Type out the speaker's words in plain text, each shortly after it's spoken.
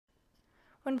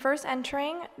When first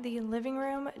entering, the living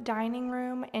room, dining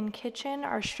room, and kitchen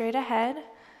are straight ahead,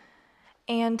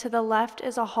 and to the left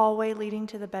is a hallway leading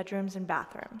to the bedrooms and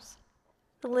bathrooms.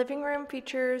 The living room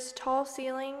features tall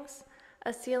ceilings,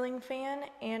 a ceiling fan,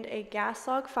 and a gas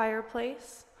log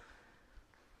fireplace.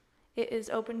 It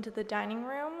is open to the dining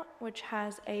room, which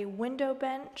has a window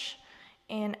bench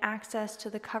and access to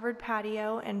the covered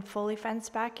patio and fully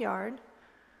fenced backyard.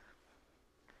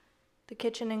 The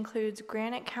kitchen includes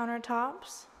granite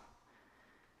countertops,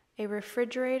 a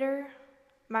refrigerator,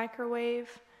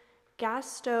 microwave,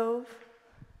 gas stove,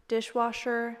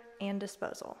 dishwasher, and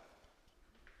disposal.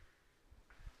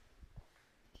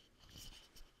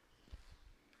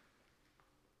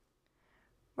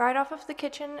 Right off of the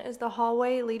kitchen is the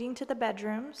hallway leading to the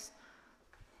bedrooms.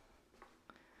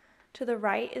 To the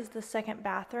right is the second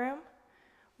bathroom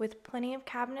with plenty of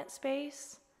cabinet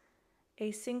space,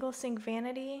 a single sink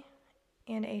vanity,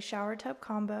 and a shower tub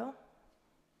combo.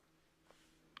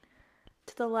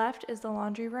 To the left is the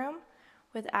laundry room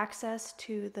with access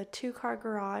to the 2-car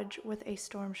garage with a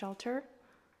storm shelter.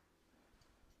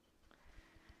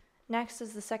 Next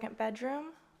is the second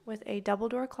bedroom with a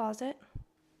double-door closet.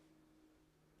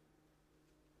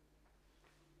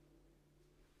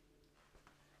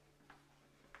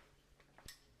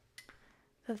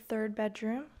 The third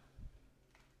bedroom.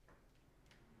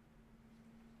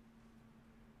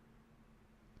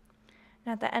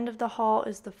 And at the end of the hall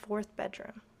is the fourth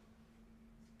bedroom.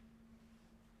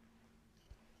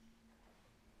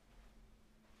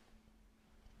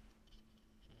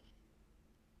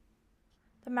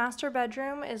 The master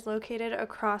bedroom is located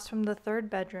across from the third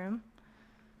bedroom.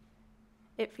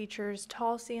 It features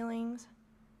tall ceilings,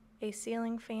 a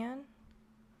ceiling fan,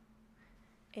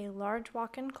 a large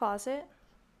walk-in closet,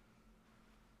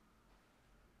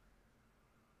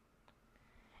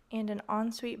 and an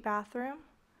ensuite bathroom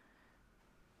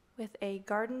with a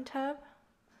garden tub,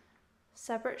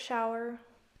 separate shower,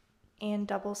 and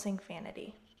double sink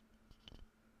vanity.